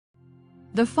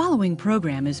The following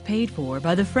program is paid for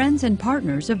by the friends and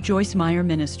partners of Joyce Meyer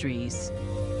Ministries.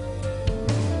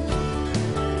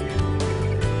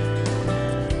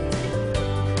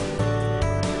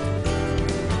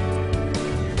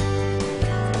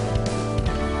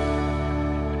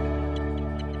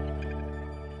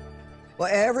 Well,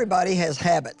 everybody has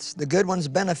habits. The good ones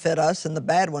benefit us and the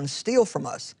bad ones steal from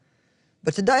us.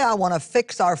 But today I want to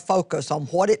fix our focus on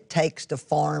what it takes to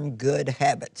form good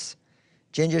habits.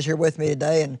 Ginger's here with me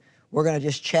today, and we're going to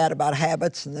just chat about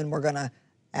habits, and then we're going to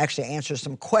actually answer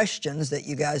some questions that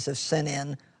you guys have sent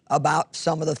in about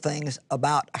some of the things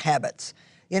about habits.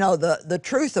 You know, the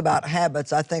truth about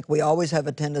habits, I think we always have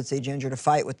a tendency, Ginger, to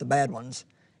fight with the bad ones,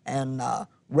 and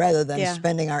rather than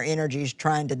spending our energies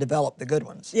trying to develop the good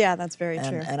ones. Yeah, that's very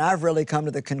true. And I've really come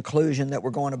to the conclusion that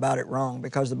we're going about it wrong,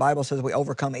 because the Bible says we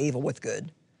overcome evil with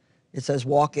good. It says,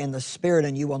 walk in the Spirit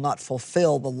and you will not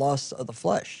fulfill the lusts of the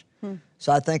flesh.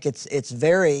 So I think it's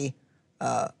very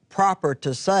proper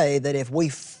to say that if we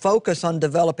focus on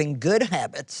developing good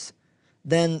habits,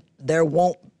 then there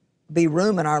won't be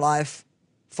room in our life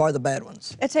for the bad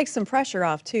ones. It takes some pressure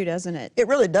off too, doesn't it? It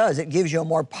really does. It gives you a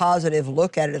more positive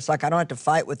look at it. It's like I don't have to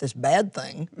fight with this bad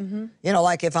thing. You know,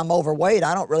 like if I'm overweight,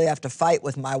 I don't really have to fight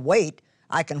with my weight.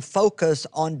 I can focus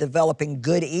on developing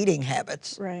good eating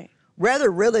habits. Right.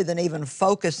 Rather really than even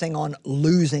focusing on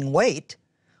losing weight,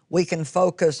 we can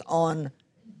focus on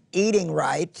eating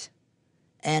right,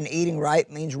 and eating right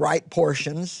means right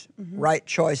portions, right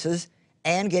choices,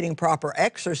 and getting proper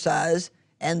exercise,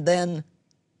 and then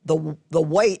the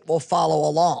weight will follow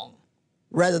along,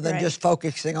 rather than just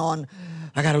focusing on,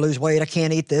 I got to lose weight, I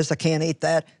can't eat this, I can't eat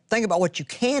that. Think about what you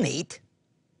can eat,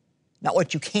 not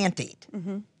what you can't eat.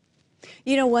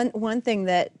 You know, one thing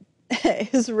that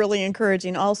is really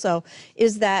encouraging also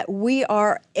is that we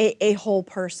are a whole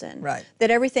person. Right.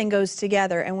 That everything goes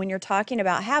together. And when you're talking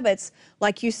about habits,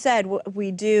 like you said,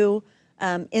 we do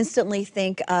instantly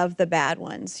think of the bad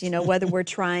ones, you know, whether we're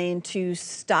trying to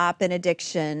stop an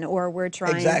addiction or we're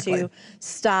trying to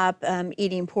stop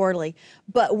eating poorly.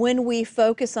 But when we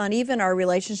focus on even our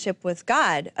relationship with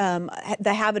God,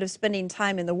 the habit of spending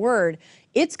time in the Word,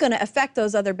 it's going to affect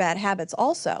those other bad habits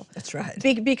also. That's right.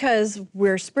 Because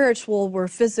we're spiritual, we're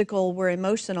physical, we're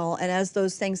emotional, and as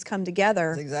those things come together,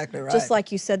 That's exactly right. just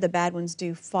like you said, the bad ones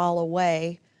do fall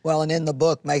away. Well, and in the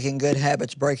book, Making Good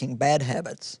Habits, Breaking Bad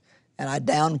Habits, and I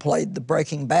downplayed the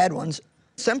breaking bad ones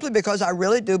simply because I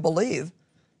really do believe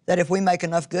that if we make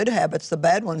enough good habits, the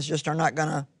bad ones just are not going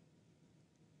to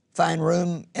find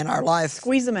room in our life.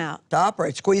 Squeeze them out. To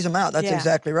operate, squeeze them out. That's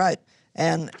exactly right.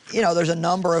 And, you know, there's a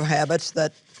number of habits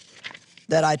that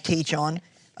I teach on.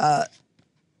 The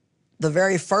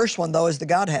very first one, though, is the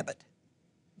God habit.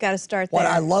 Got to start there. What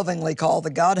I lovingly call the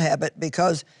God habit,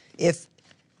 because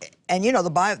and you know,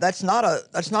 the Bible, that's not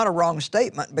a wrong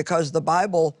statement, because the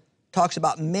Bible talks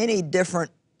about many different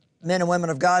men and women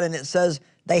of God, and it says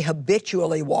they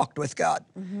habitually walked with God.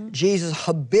 Jesus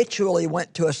habitually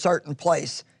went to a certain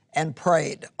place and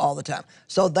prayed all the time.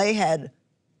 So they had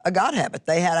a God habit.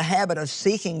 They had a habit of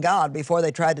seeking God before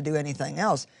they tried to do anything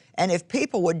else. And if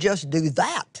people would just do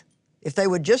that, if they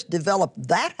would just develop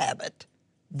that habit,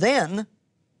 then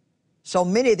so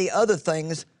many of the other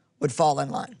things would fall in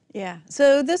line. Yeah,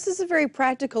 so this is a very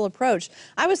practical approach.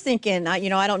 I was thinking, you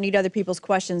know, I don't need other people's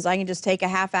questions. I can just take a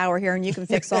half hour here and you can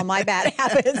fix all my bad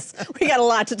habits. We got a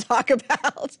lot to talk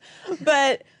about.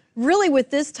 But really with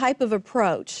this type of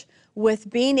approach, with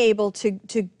being able to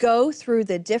go through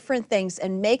the different things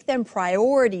and make them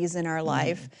priorities in our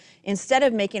life, instead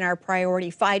of making our priority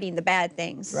fighting the bad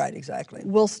things. Right, exactly.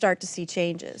 We'll start to see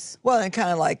changes. Well, and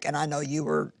kind of like, and I know you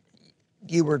were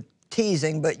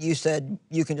teasing, but you said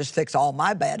you can just fix all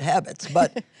my bad habits.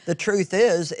 But the truth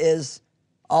is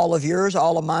all of yours,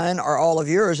 all of mine, or all of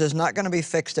yours is not going to be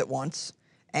fixed at once.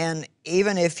 And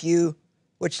even if you,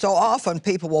 which so often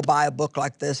people will buy a book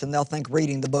like this and they'll think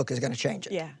reading the book is going to change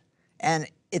it. Yeah. And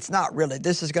it's not really.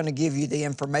 This is going to give you the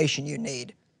information you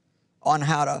need on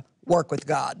how to work with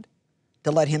God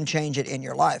to let Him change it in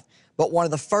your life. But one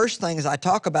of the first things I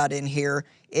talk about in here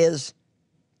is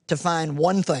to find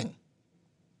one thing.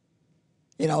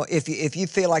 You know, if you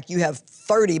feel like you have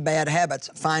 30 bad habits,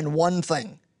 find one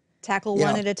thing. Tackle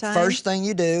one at a time. First thing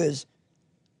you do is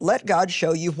let God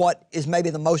show you what is maybe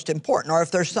the most important, or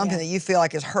if there's something that you feel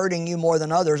like is hurting you more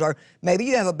than others, or maybe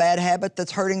you have a bad habit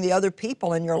that's hurting the other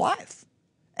people in your life.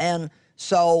 And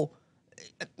so,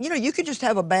 you know, you could just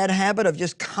have a bad habit of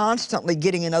just constantly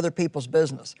getting in other people's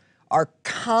business, or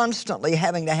constantly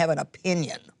having to have an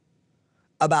opinion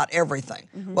about everything.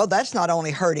 Well, that's not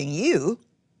only hurting you,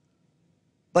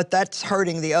 but that's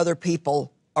hurting the other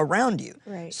people around you.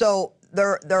 Right. So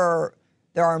there are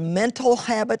There are mental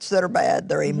habits that are bad.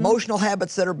 There are emotional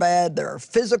habits that are bad. There are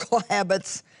physical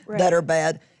habits that are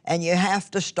bad. And you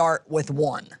have to start with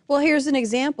one. Well, here's an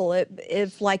example.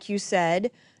 If like you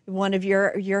said, one of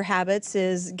your habits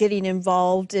is getting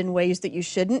involved in ways that you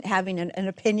shouldn't, having an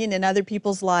opinion in other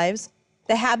people's lives,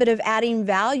 the habit of adding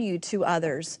value to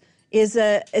others is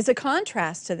a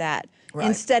contrast to that. Right.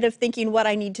 Instead of thinking what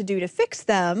I need to do to fix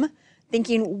them,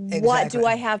 thinking what do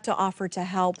I have to offer to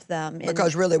help them.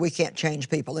 Because really we can't change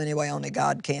people anyway, only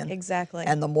God can. Exactly.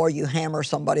 And the more you hammer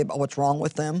somebody about what's wrong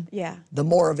with them, yeah, the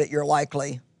more of it you're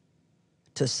likely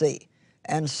to see.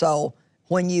 And so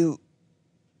when you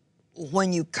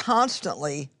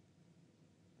constantly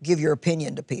give your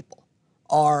opinion to people,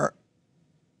 or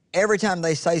every time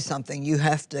they say something you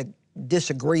have to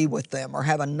disagree with them or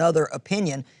have another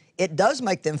opinion, it does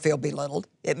make them feel belittled.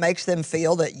 It makes them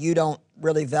feel that you don't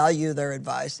really value their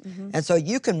advice. And so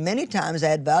you can many times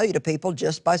add value to people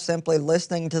just by simply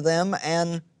listening to them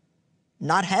and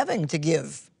not having to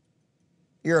give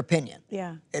your opinion.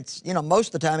 Yeah. It's, you know,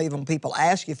 most of the time, even when people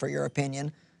ask you for your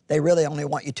opinion, they really only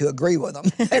want you to agree with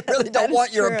them. They really don't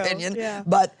want your opinion. Yeah.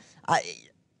 But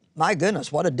my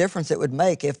goodness, what a difference it would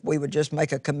make if we would just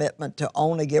make a commitment to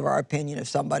only give our opinion if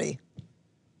somebody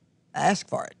asked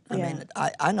for it. I mean,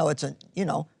 I know it's you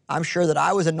know, I'm sure that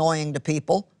I was annoying to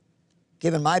people,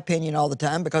 giving my opinion all the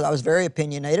time because I was very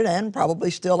opinionated and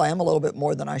probably still am a little bit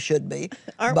more than I should be.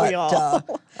 Aren't we all?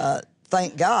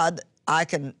 Thank God I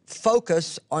can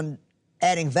focus on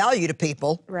adding value to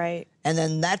people. Right. And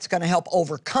then that's going to help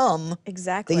overcome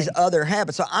these other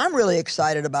habits. So I'm really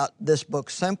excited about this book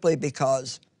simply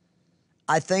because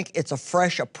I think it's a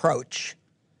fresh approach.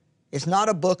 It's not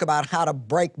a book about how to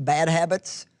break bad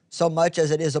habits so much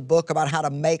as it is a book about how to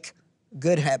make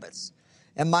good habits.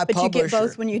 And my publisher... But you get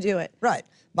both when you do it. Right.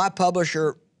 My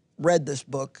publisher read this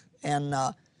book, and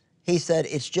he said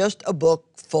it's just a book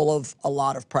full of a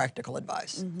lot of practical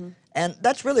advice. And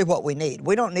that's really what we need.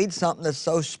 We don't need something that's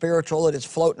so spiritual that it's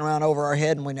floating around over our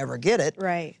head and we never get it.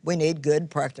 Right. We need good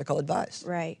practical advice.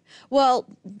 Right. Well,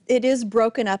 it is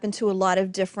broken up into a lot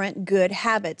of different good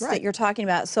habits that you're talking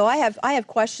about. So I have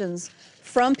questions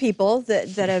from people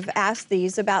that have asked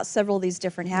these about several of these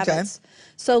different habits. Okay.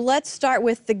 So let's start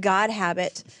with the God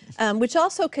habit, which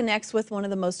also connects with one of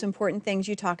the most important things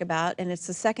you talk about, and it's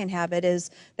the second habit,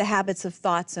 is the habits of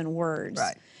thoughts and words.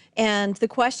 Right. And the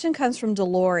question comes from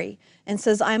Delori and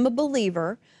says, I'm a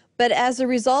believer, but as a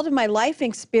result of my life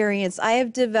experience, I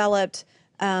have developed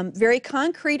very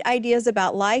concrete ideas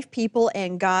about life, people,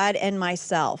 and God and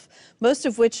myself, most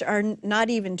of which are not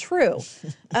even true.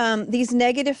 These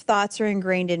negative thoughts are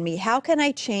ingrained in me. How can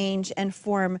I change and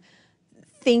form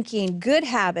thinking good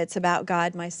habits about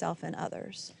God, myself, and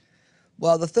others?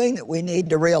 Well, the thing that we need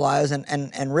to realize,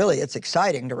 and really it's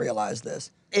exciting to realize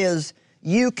this, is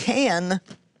you can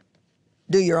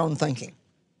do your own thinking.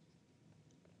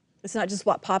 It's not just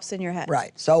what pops in your head.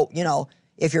 Right. So, you know,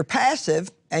 if you're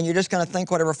passive and you're just going to think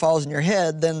whatever falls in your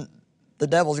head, then the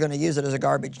devil's going to use it as a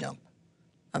garbage dump.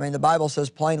 I mean, the Bible says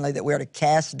plainly that we are to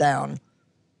cast down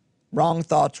wrong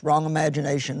thoughts, wrong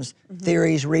imaginations,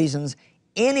 theories, reasons,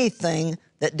 anything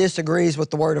that disagrees with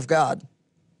the Word of God.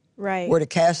 Right. We're to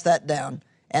cast that down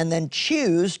and then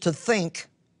choose to think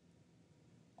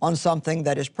on something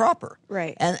that is proper.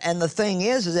 Right. And the thing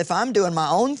is if I'm doing my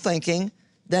own thinking,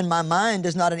 then my mind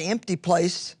is not an empty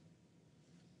place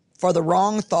for the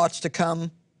wrong thoughts to come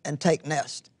and take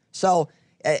nest. So,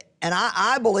 and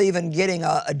I believe in getting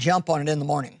a jump on it in the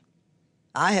morning.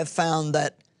 I have found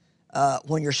that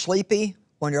when you're sleepy,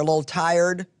 when you're a little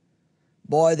tired,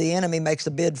 boy, the enemy makes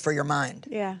a bid for your mind.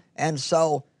 Yeah. And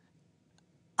so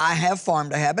I have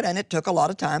formed a habit, and it took a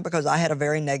lot of time because I had a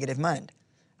very negative mind.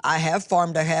 I have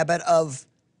formed a habit of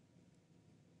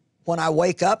when I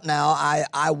wake up now,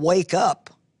 I wake up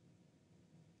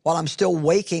while I'm still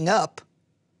waking up,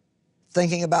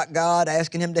 thinking about God,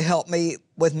 asking Him to help me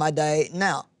with my day.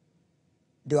 Now,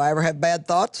 do I ever have bad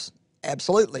thoughts?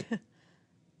 Absolutely.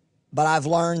 But I've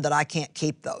learned that I can't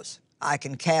keep those. I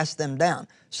can cast them down.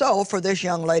 So for this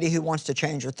young lady who wants to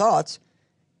change her thoughts,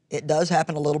 it does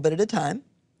happen a little bit at a time.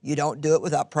 You don't do it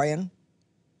without praying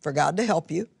for God to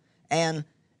help you.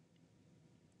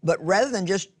 But rather than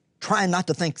just trying not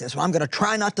to think this, well, I'm going to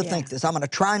try not to think this, I'm going to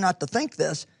try not to think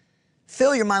this,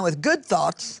 fill your mind with good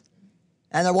thoughts,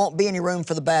 and there won't be any room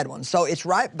for the bad ones. So it's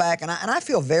right back, and I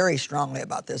feel very strongly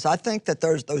about this. I think that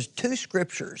there's those two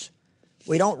scriptures,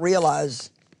 we don't realize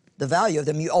the value of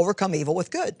them. You overcome evil with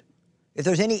good. If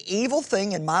there's any evil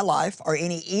thing in my life or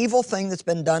any evil thing that's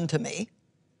been done to me,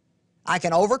 I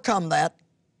can overcome that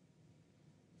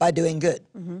by doing good.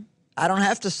 I don't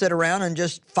have to sit around and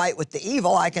just fight with the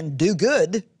evil. I can do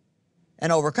good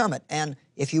and overcome it. And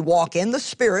if you walk in the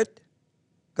Spirit,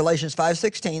 Galatians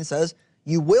 5:16 says,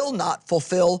 you will not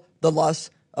fulfill the lusts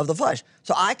of the flesh.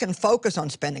 So I can focus on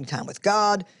spending time with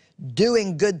God,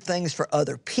 doing good things for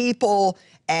other people,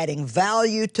 adding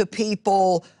value to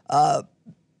people,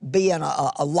 being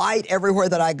a light everywhere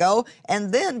that I go.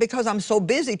 And then because I'm so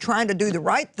busy trying to do the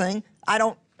right thing, I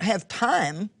don't have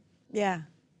time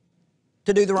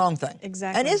to do the wrong thing.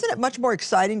 Exactly. And isn't it much more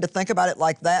exciting to think about it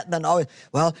like that than always,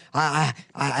 well, I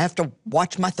have to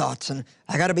watch my thoughts, and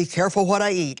I got to be careful what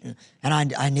I eat,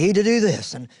 and I need to do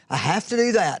this, and I have to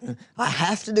do that, and I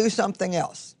have to do something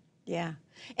else. Yeah.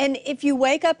 And if you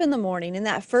wake up in the morning and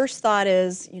that first thought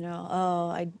is, you know,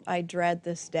 oh, I dread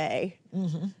this day,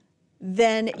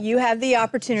 then you have the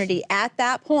opportunity at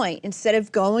that point, instead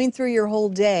of going through your whole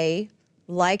day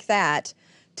like that,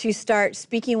 to start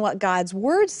speaking what God's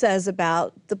Word says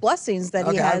about the blessings that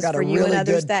He has for you and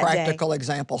others that day. I've got a really good practical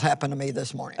example happen to me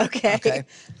this morning. Okay.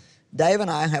 Dave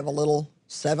and I have a little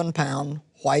 7-pound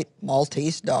white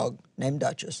Maltese dog named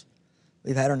Duchess.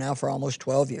 We've had her now for almost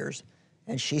 12 years,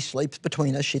 and she sleeps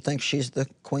between us. She thinks she's the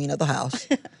queen of the house.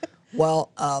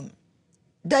 Well,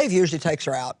 Dave usually takes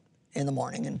her out in the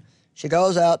morning, and she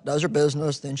goes out, does her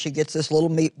business, then she gets this little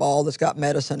meatball that's got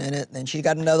medicine in it, and then she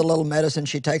got another little medicine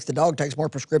she takes. The dog takes more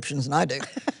prescriptions than I do.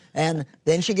 And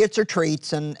then she gets her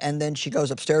treats, and then she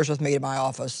goes upstairs with me to my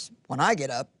office when I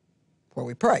get up, where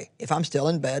we pray. If I'm still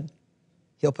in bed,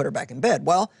 he'll put her back in bed.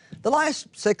 Well, the last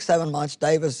 6, 7 months,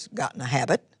 Dave has gotten a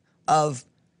habit of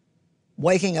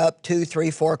waking up 2,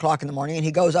 3, 4 o'clock in the morning, and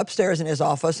he goes upstairs in his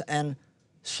office and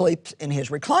sleeps in his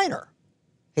recliner.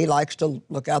 He likes to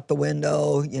look out the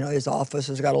window. You know, his office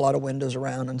has got a lot of windows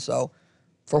around, and so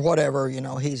for whatever, you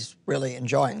know, he's really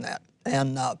enjoying that.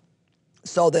 And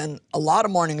so then a lot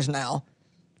of mornings now,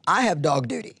 I have dog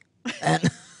duty.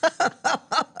 And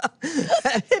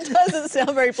It doesn't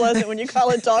sound very pleasant when you call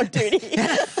it dog duty.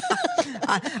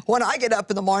 When I get up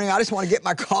in the morning, I just want to get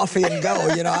my coffee and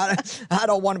go. You know, I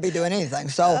don't want to be doing anything.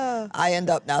 So I end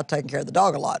up now taking care of the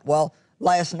dog a lot. Well,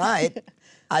 last night,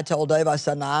 I told Dave, I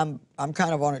said, now I'm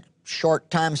kind of on a short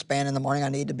time span in the morning. I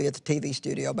need to be at the TV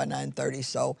studio by 9:30.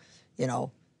 So, you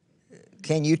know,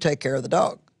 can you take care of the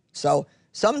dog? So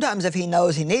sometimes if he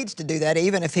knows he needs to do that,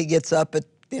 even if he gets up at,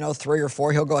 3 or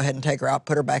 4, he'll go ahead and take her out,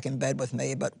 put her back in bed with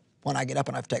me. But when I get up,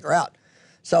 I have to take her out.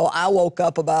 So I woke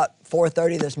up about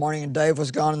 4:30 this morning, and Dave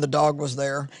was gone and the dog was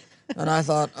there. And I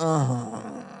thought,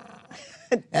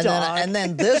 And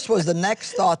then this was the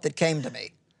next thought that came to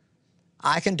me.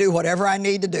 I can do whatever I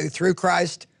need to do through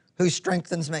Christ who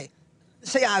strengthens me.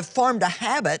 See, I've formed a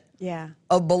habit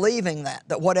of believing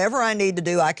that whatever I need to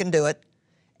do, I can do it.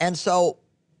 And so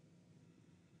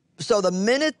the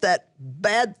minute that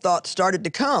bad thoughts started to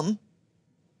come,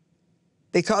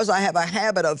 because I have a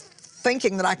habit of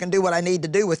thinking that I can do what I need to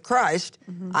do with Christ,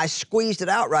 I squeezed it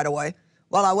out right away.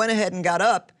 Well, I went ahead and got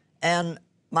up, and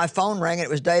my phone rang, and it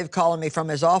was Dave calling me from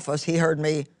his office. He heard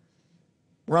me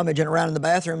rummaging around in the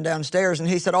bathroom downstairs, and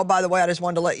he said, oh, by the way, I just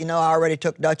wanted to let you know I already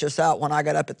took Duchess out when I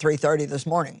got up at 3:30 this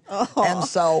morning. And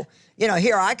so,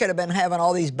 here I could have been having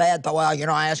all these bad thoughts.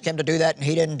 Well, I asked him to do that, and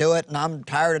he didn't do it, and I'm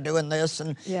tired of doing this.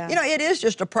 And, it is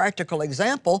just a practical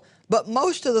example, but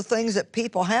most of the things that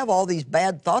people have all these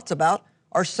bad thoughts about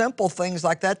are simple things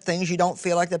like that, things you don't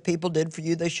feel like that people did for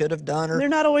you, they should have done. Or they're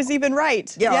not always even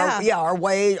right. Our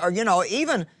way, or,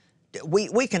 even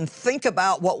we can think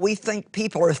about what we think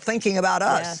people are thinking about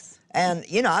us. Yes.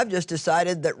 And, I've just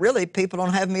decided that really people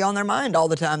don't have me on their mind all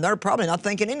the time. They're probably not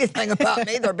thinking anything about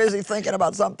me. They're busy thinking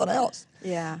about something else.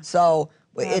 Yeah. So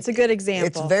it's a good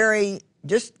example. It's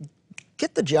just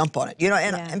get the jump on it.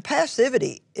 And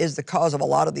passivity is the cause of a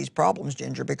lot of these problems,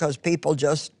 Ginger, because people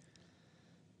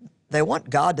they want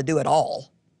God to do it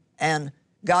all. And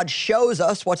God shows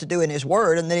us what to do in His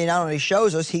Word, and then He not only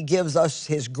shows us, He gives us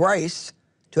His grace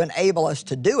to enable us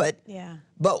to do it. Yeah.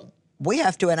 But we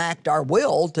have to enact our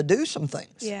will to do some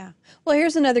things. Yeah. Well,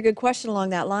 here's another good question along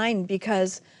that line,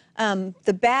 because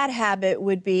the bad habit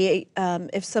would be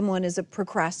if someone is a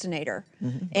procrastinator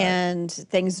and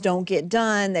things don't get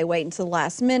done, they wait until the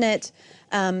last minute.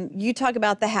 You talk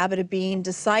about the habit of being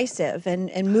decisive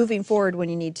and moving forward when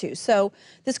you need to. So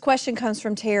this question comes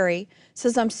from Terry. It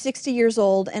says, I'm 60 years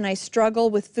old and I struggle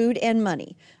with food and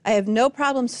money. I have no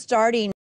problem starting